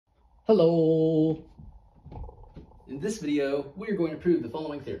Hello! In this video, we are going to prove the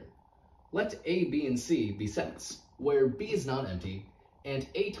following theorem. Let A, B, and C be sets, where B is non-empty, and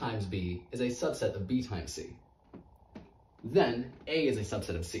A times B is a subset of B times C. Then, A is a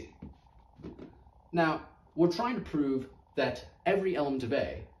subset of C. Now, we're trying to prove that every element of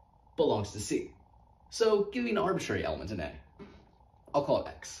A belongs to C. So, give me an arbitrary element in A. I'll call it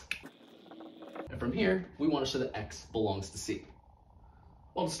X. And from here, we want to show that X belongs to C.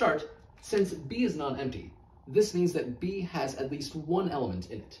 Well, to start, since B is non-empty, this means that B has at least one element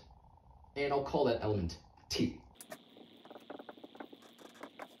in it. And I'll call that element T.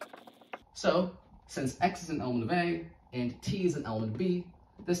 So, since X is an element of A and T is an element of B,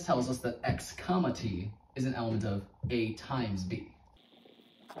 this tells us that X comma T is an element of A times B.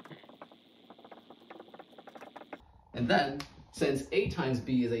 And then, since A times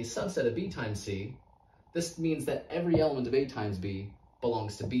B is a subset of B times C, this means that every element of A times B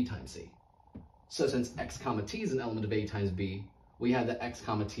belongs to B times C. So since X comma T is an element of A times B, we have that X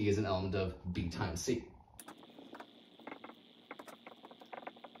comma T is an element of B times C.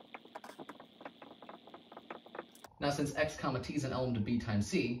 Now since X comma T is an element of B times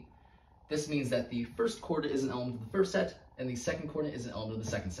C, this means that the first coordinate is an element of the first set, and the second coordinate is an element of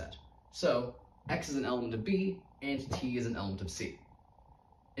the second set. So X is an element of B, and T is an element of C.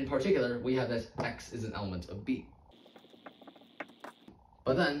 In particular, we have that X is an element of B.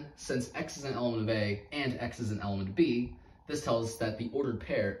 But then, since X is an element of A and X is an element of B, this tells us that the ordered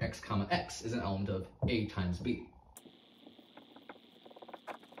pair X comma X is an element of A times B.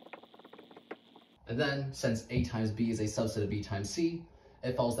 And then, since A times B is a subset of B times C,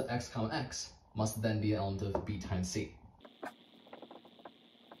 it follows that X comma X must then be an element of B times C.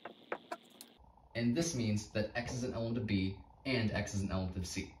 And this means that X is an element of B and X is an element of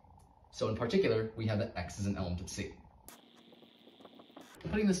C. So in particular, we have that X is an element of C.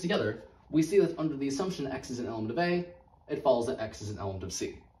 Putting this together, we see that under the assumption X is an element of A, it follows that X is an element of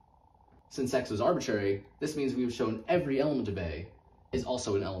C. Since X was arbitrary, this means we've shown every element of A is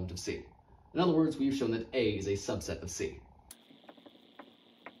also an element of C. In other words, we've shown that A is a subset of C.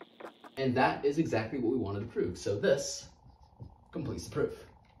 And that is exactly what we wanted to prove. So this completes the proof.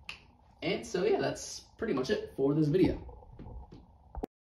 And so yeah, that's pretty much it for this video.